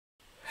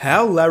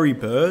How Larry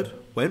Bird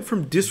went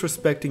from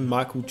disrespecting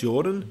Michael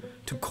Jordan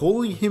to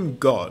calling him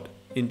God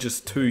in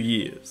just 2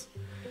 years.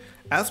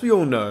 As we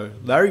all know,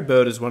 Larry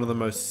Bird is one of the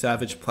most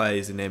savage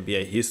players in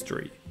NBA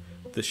history.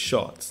 The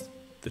shots,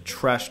 the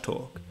trash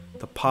talk,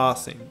 the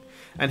passing,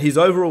 and his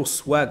overall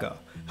swagger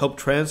helped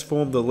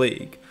transform the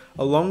league,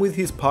 along with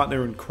his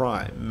partner in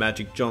crime,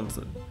 Magic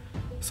Johnson.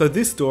 So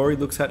this story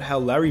looks at how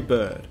Larry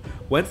Bird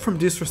went from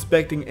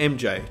disrespecting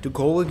MJ to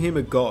calling him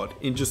a god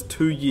in just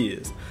 2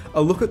 years,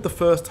 a look at the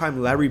first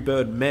time Larry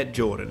Bird met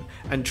Jordan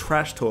and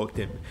trash talked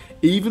him,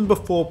 even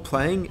before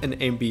playing an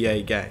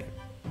NBA game.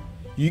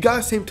 You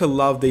guys seem to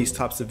love these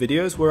types of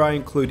videos where I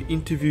include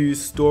interviews,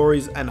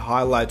 stories and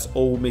highlights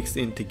all mixed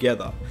in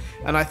together,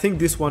 and I think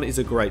this one is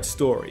a great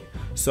story.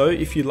 So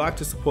if you'd like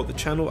to support the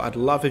channel, I'd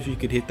love if you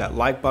could hit that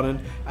like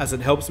button, as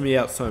it helps me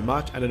out so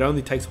much and it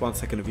only takes 1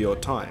 second of your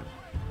time.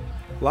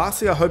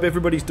 Lastly, I hope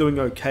everybody's doing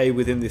okay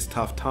within this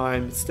tough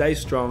time. Stay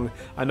strong.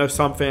 I know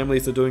some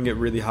families are doing it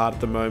really hard at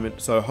the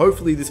moment, so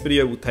hopefully this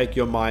video will take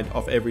your mind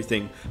off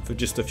everything for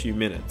just a few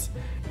minutes.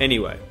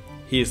 Anyway,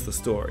 here's the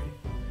story.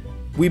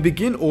 We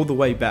begin all the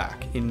way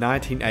back in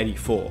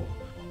 1984.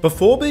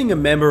 Before being a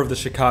member of the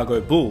Chicago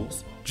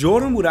Bulls,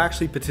 Jordan would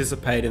actually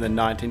participate in the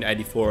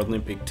 1984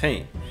 Olympic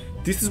team.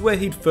 This is where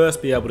he'd first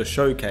be able to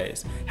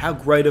showcase how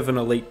great of an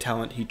elite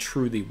talent he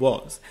truly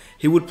was.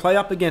 He would play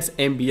up against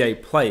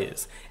NBA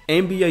players,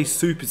 NBA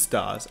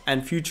superstars,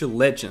 and future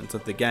legends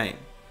of the game.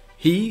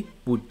 He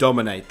would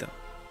dominate them.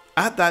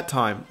 At that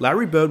time,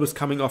 Larry Bird was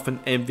coming off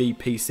an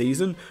MVP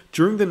season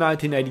during the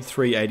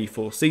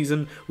 1983-84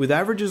 season with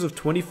averages of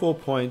 24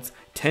 points,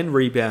 10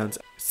 rebounds,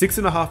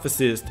 6.5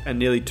 assists, and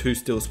nearly 2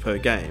 steals per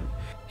game.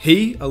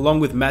 He,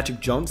 along with Magic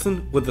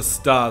Johnson, were the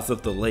stars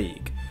of the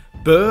league.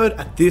 Bird,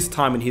 at this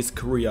time in his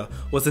career,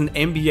 was an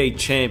NBA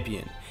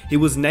champion. He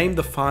was named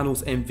the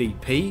Finals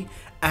MVP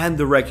and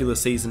the regular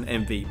season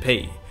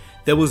MVP.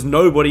 There was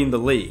nobody in the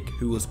league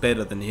who was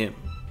better than him.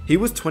 He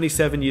was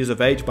 27 years of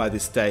age by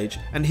this stage,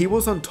 and he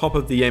was on top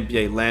of the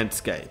NBA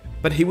landscape.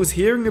 But he was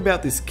hearing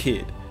about this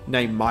kid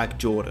named Mike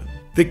Jordan.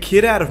 The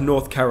kid out of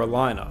North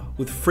Carolina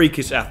with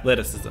freakish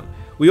athleticism.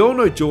 We all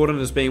know Jordan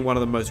as being one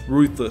of the most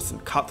ruthless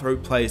and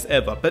cutthroat players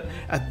ever, but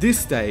at this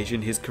stage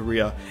in his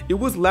career, it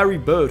was Larry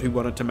Bird who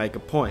wanted to make a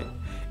point.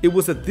 It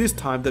was at this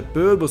time that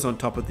Bird was on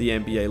top of the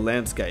NBA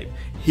landscape.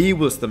 He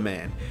was the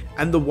man,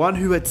 and the one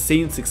who had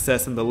seen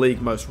success in the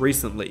league most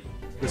recently.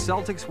 The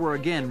Celtics were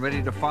again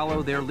ready to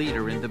follow their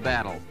leader into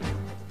battle.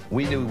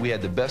 We knew we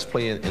had the best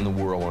player in the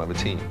world on our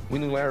team. We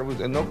knew Larry was,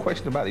 no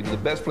question about it, he was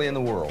the best player in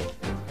the world.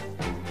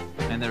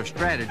 And their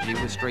strategy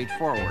was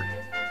straightforward.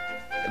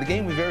 The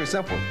game was very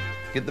simple.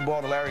 Get the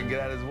ball to Larry and get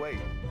out of his way.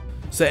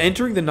 So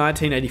entering the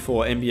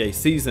 1984 NBA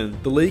season,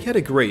 the league had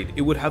agreed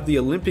it would have the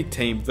Olympic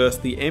team versus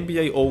the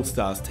NBA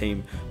All-Stars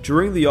team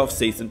during the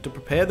off-season to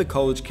prepare the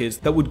college kids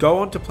that would go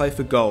on to play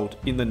for gold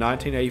in the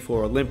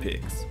 1984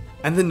 Olympics.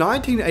 And the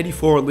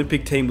 1984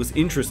 Olympic team was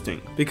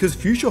interesting because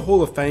future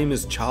Hall of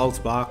Famers Charles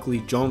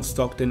Barkley, John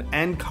Stockton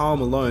and Karl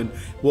Malone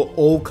were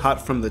all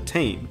cut from the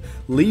team,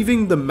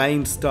 leaving the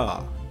main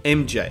star,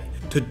 MJ,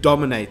 to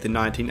dominate the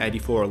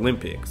 1984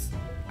 Olympics.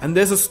 And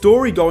there's a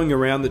story going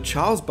around that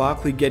Charles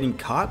Barkley getting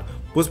cut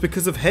was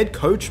because of head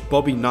coach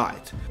Bobby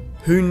Knight,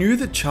 who knew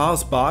that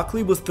Charles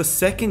Barkley was the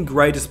second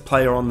greatest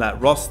player on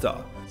that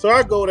roster. So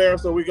I go there,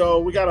 so we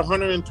got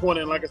 120,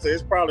 and like I said,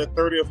 it's probably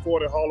 30 or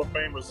 40 Hall of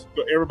Famers.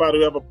 Everybody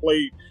who ever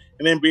played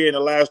in NBA in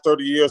the last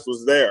 30 years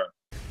was there.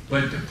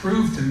 But to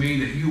prove to me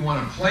that you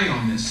want to play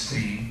on this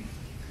team,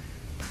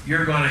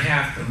 you're going to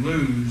have to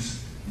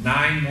lose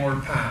 9 more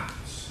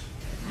pounds.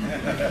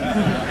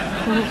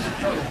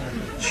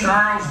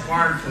 Charles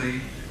Barkley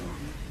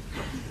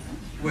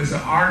was a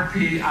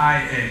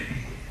RPIA,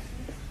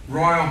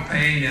 Royal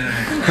Pain in a...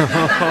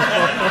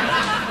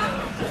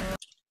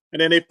 And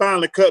then they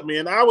finally cut me,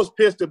 and I was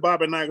pissed at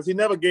Bobby Knight because he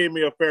never gave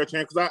me a fair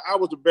chance because I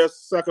was the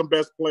second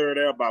best player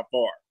there by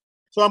far.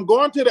 So I'm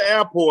going to the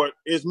airport.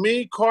 It's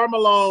me, Karl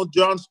Malone,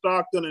 John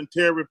Stockton, and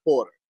Terry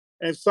Porter.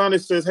 And Sonny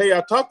says, "Hey,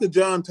 I talked to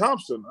John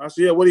Thompson." I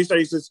said, "Yeah, what did he say?"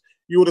 He says,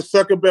 "You were the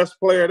second best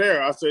player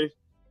there." I said,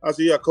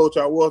 "Yeah, Coach,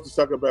 I was the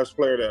second best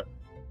player there."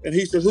 And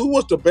he says, "Who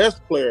was the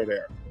best player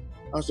there?"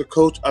 I said,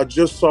 "Coach, I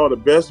just saw the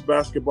best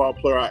basketball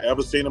player I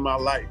ever seen in my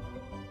life.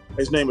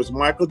 His name is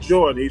Michael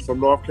Jordan. He's from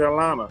North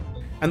Carolina."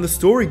 And the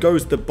story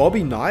goes that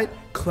Bobby Knight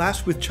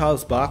clashed with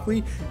Charles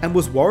Barkley and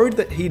was worried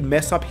that he'd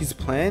mess up his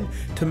plan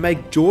to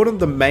make Jordan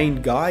the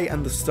main guy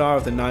and the star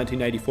of the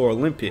 1984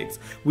 Olympics,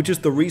 which is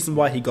the reason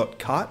why he got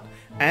cut,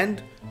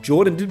 and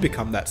Jordan did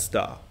become that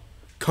star.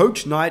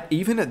 Coach Knight,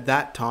 even at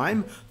that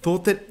time,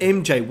 thought that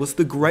MJ was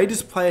the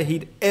greatest player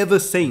he'd ever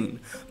seen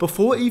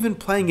before even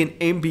playing an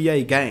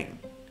NBA game.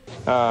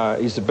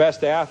 He's the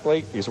best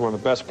athlete, he's one of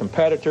the best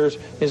competitors,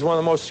 he's one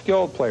of the most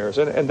skilled players,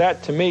 and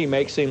that to me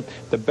makes him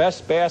the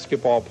best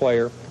basketball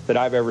player that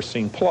I've ever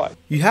seen play.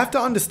 You have to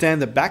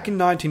understand that back in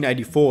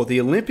 1984,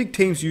 the Olympic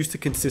teams used to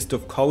consist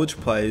of college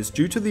players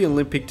due to the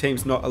Olympic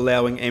teams not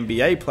allowing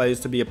NBA players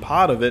to be a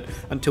part of it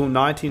until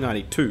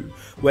 1992,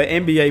 where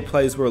NBA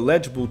players were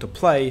eligible to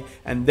play,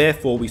 and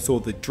therefore we saw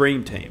the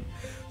Dream Team.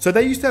 So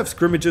they used to have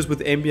scrimmages with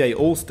NBA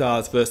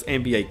All-Stars versus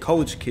NBA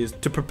college kids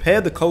to prepare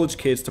the college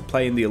kids to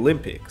play in the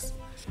Olympics.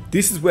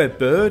 This is where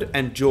Bird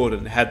and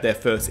Jordan had their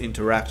first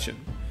interaction.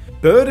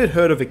 Bird had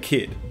heard of a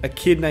kid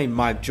named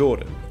Mike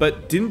Jordan,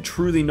 but didn't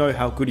truly know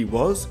how good he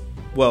was,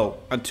 well,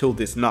 until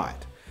this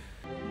night.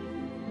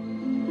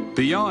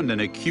 Beyond an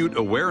acute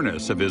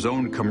awareness of his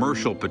own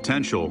commercial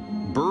potential,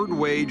 Bird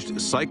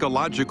waged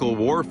psychological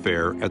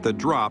warfare at the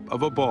drop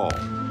of a ball.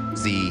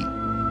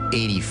 The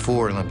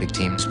 '84 Olympic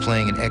team was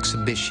playing an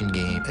exhibition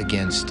game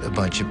against a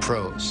bunch of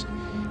pros,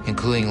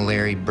 including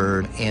Larry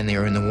Bird, and they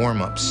were in the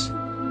warm-ups.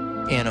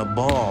 And a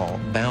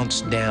ball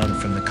bounced down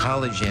from the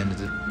college end of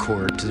the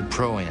court to the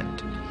pro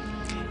end.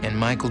 And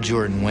Michael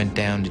Jordan went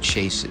down to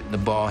chase it. The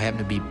ball happened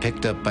to be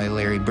picked up by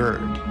Larry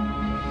Bird.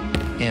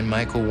 And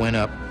Michael went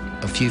up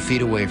a few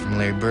feet away from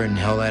Larry Bird and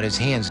held out his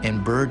hands.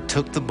 And Bird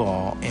took the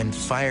ball and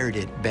fired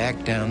it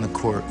back down the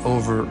court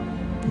over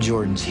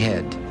Jordan's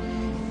head,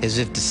 as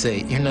if to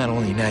say, you're not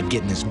only not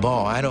getting this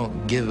ball, I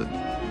don't give a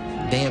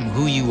damn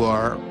who you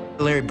are.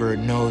 Larry Bird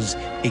knows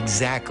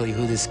exactly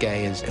who this guy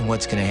is and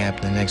what's going to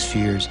happen in the next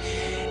few years,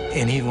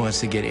 and he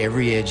wants to get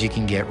every edge he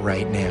can get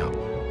right now.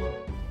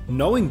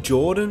 Knowing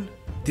Jordan,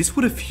 this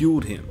would have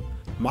fueled him.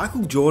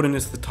 Michael Jordan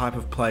is the type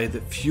of player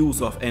that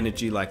fuels off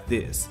energy like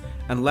this,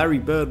 and Larry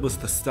Bird was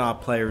the star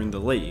player in the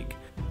league.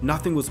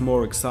 Nothing was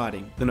more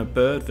exciting than a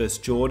Bird vs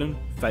Jordan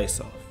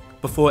face-off,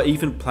 before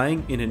even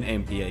playing in an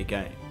NBA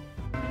game.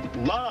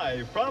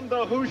 Live from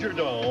the Hoosier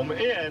Dome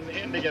in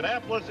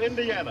Indianapolis,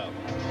 Indiana,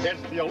 it's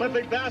the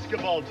Olympic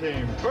basketball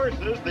team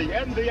versus the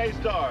NBA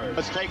Stars.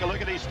 Let's take a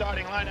look at these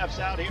starting lineups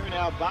out here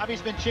now.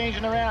 Bobby's been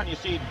changing around. You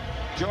see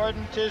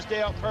Jordan,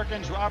 Tisdale,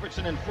 Perkins,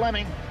 Robertson, and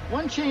Fleming.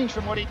 One change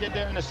from what he did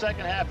there in the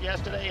second half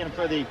yesterday. And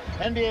for the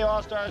NBA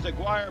All-Stars,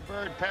 Aguirre,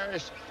 Bird,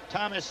 Parrish,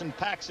 Thomas, and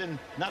Paxson.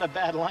 Not a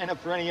bad lineup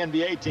for any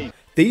NBA team.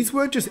 These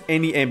weren't just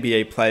any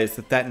NBA players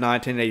that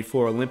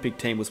 1984 Olympic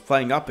team was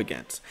playing up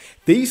against.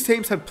 These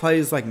teams had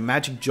players like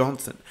Magic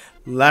Johnson,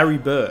 Larry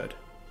Bird,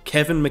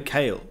 Kevin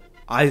McHale,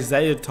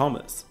 Isaiah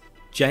Thomas,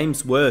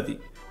 James Worthy,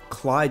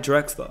 Clyde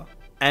Drexler,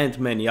 and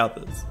many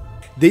others.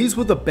 These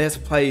were the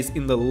best players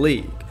in the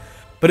league,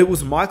 but it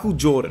was Michael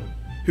Jordan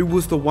who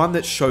was the one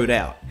that showed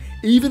out,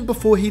 even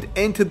before he'd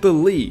entered the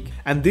league,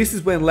 and this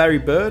is when Larry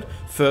Bird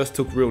first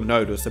took real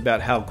notice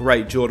about how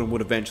great Jordan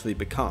would eventually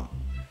become.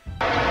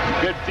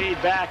 Good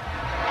feedback.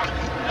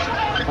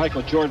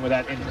 Michael Jordan with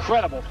that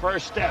incredible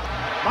first step.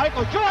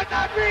 Michael Jordan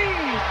on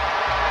Reed!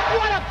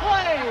 What a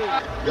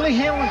play! Really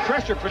handling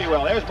pressure pretty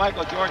well. There's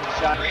Michael Jordan's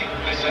shot.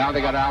 Now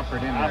they got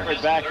Alfred in there.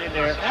 Alfred back in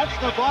there. That's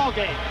the ball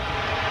game.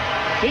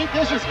 Pete,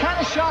 this is kind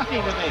of shocking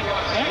to me.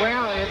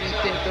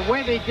 Well, the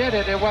way they did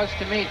it, it was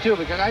to me too,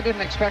 because I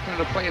didn't expect them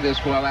to play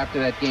this well after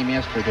that game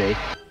yesterday.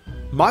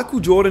 Michael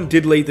Jordan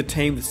did lead the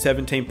team with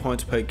 17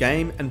 points per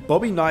game, and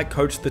Bobby Knight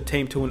coached the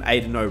team to an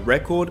 8-0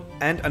 record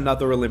and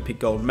another Olympic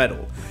gold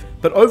medal.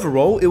 But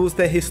overall, it was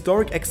their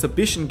historic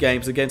exhibition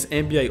games against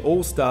NBA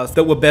All-Stars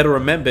that were better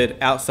remembered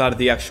outside of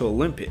the actual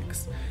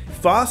Olympics.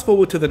 Fast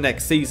forward to the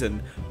next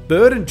season,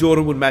 Bird and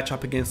Jordan would match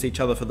up against each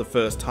other for the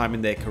first time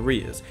in their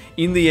careers,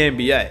 in the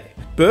NBA.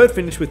 Bird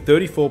finished with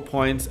 34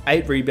 points,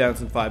 8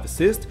 rebounds and 5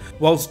 assists,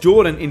 whilst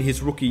Jordan in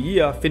his rookie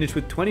year finished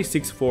with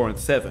 26, 4 and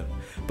 7.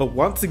 But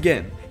once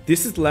again,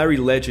 this is Larry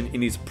Legend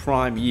in his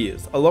prime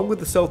years, along with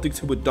the Celtics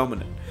who were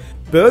dominant.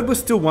 Bird was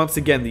still once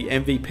again the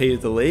MVP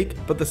of the league,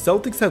 but the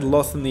Celtics had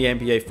lost in the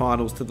NBA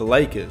Finals to the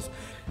Lakers,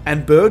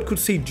 and Bird could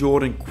see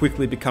Jordan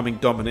quickly becoming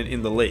dominant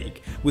in the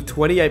league, with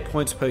 28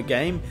 points per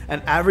game,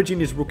 an average in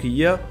his rookie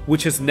year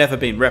which has never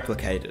been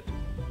replicated.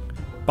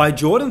 By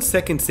Jordan's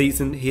second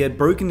season, he had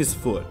broken his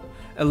foot,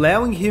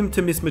 allowing him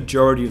to miss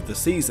majority of the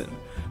season,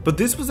 but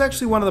this was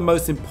actually one of the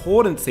most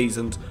important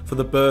seasons for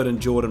the Bird and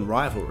Jordan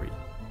rivalry.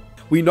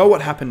 We know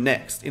what happened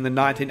next in the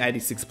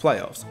 1986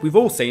 playoffs. We've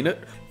all seen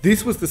it.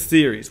 This was the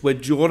series where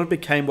Jordan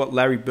became what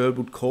Larry Bird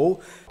would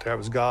call that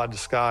was God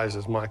disguised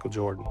as Michael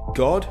Jordan.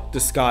 God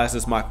disguised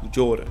as Michael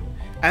Jordan.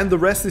 And the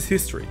rest is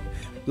history.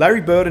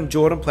 Larry Bird and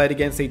Jordan played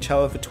against each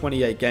other for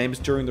 28 games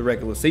during the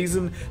regular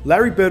season.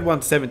 Larry Bird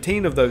won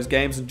 17 of those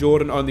games and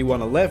Jordan only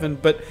won 11,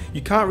 but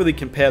you can't really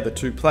compare the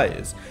two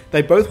players.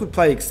 They both would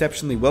play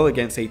exceptionally well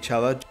against each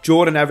other,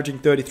 Jordan averaging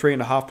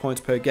 33.5 points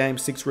per game,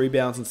 6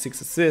 rebounds and 6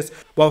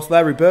 assists, whilst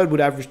Larry Bird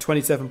would average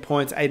 27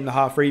 points,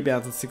 8.5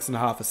 rebounds and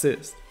 6.5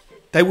 assists.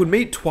 They would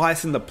meet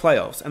twice in the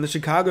playoffs, and the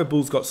Chicago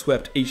Bulls got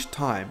swept each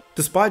time,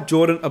 despite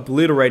Jordan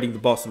obliterating the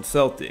Boston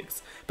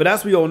Celtics. But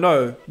as we all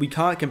know, we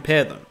can't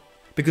compare them,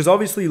 because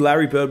obviously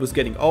Larry Bird was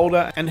getting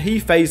older and he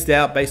phased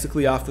out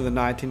basically after the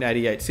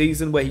 1988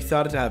 season where he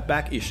started to have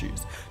back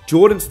issues.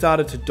 Jordan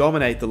started to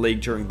dominate the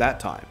league during that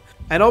time.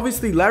 And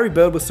obviously Larry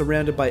Bird was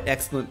surrounded by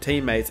excellent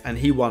teammates and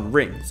he won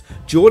rings.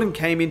 Jordan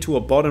came into a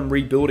bottom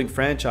rebuilding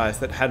franchise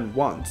that hadn't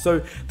won,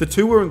 so the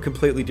two were in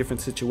completely different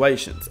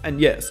situations.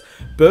 And yes,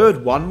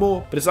 Bird won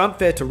more, but it's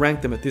unfair to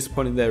rank them at this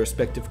point in their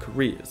respective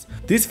careers.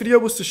 This video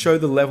was to show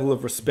the level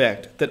of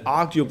respect that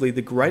arguably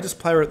the greatest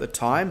player at the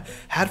time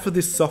had for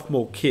this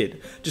sophomore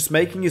kid, just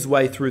making his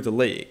way through the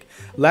league.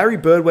 Larry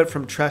Bird went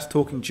from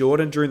trash-talking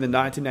Jordan during the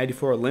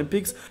 1984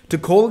 Olympics to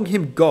calling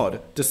him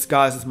God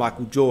disguised as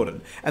Michael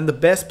Jordan, and the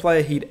best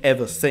player he'd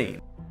ever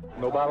seen.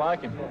 Nobody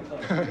like him.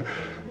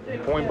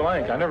 Point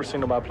blank. I never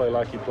seen nobody play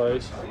like he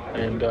plays.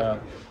 And I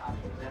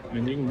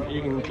mean,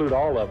 you can include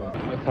all of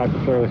them. The type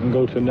of player that can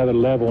go to another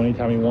level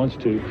anytime he wants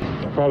to.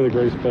 Probably the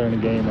greatest player in the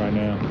game right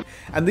now.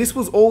 And this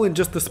was all in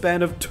just the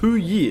span of 2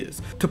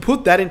 years. To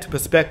put that into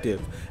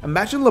perspective,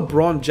 imagine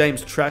LeBron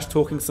James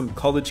trash-talking some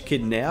college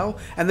kid now,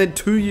 and then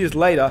 2 years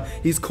later,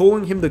 he's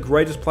calling him the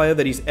greatest player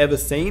that he's ever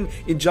seen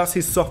in just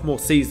his sophomore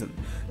season.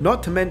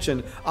 Not to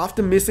mention,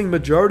 after missing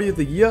majority of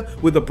the year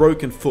with a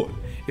broken foot.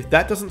 If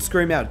that doesn't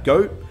scream out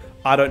GOAT,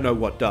 I don't know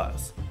what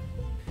does.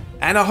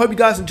 And I hope you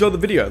guys enjoyed the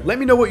video. Let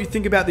me know what you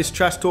think about this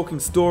trash talking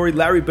story,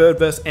 Larry Bird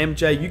versus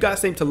MJ. You guys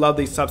seem to love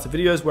these types of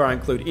videos where I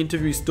include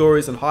interview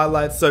stories and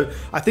highlights, so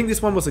I think this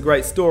one was a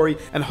great story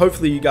and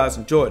hopefully you guys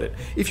enjoyed it.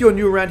 If you're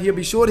new around here,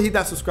 be sure to hit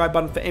that subscribe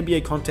button for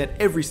NBA content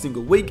every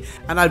single week,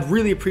 and I'd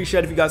really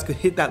appreciate if you guys could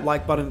hit that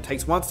like button. It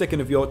takes 1 second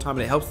of your time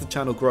and it helps the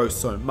channel grow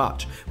so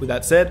much. With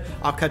that said,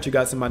 I'll catch you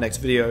guys in my next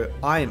video.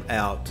 I am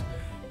out.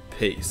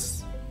 Peace.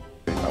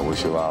 I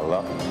wish you a lot of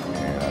luck,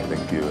 and I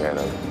think you had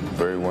a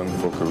very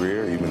wonderful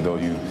career, even though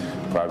you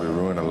probably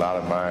ruined a lot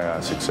of my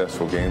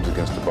successful games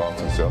against the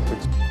Boston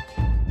Celtics.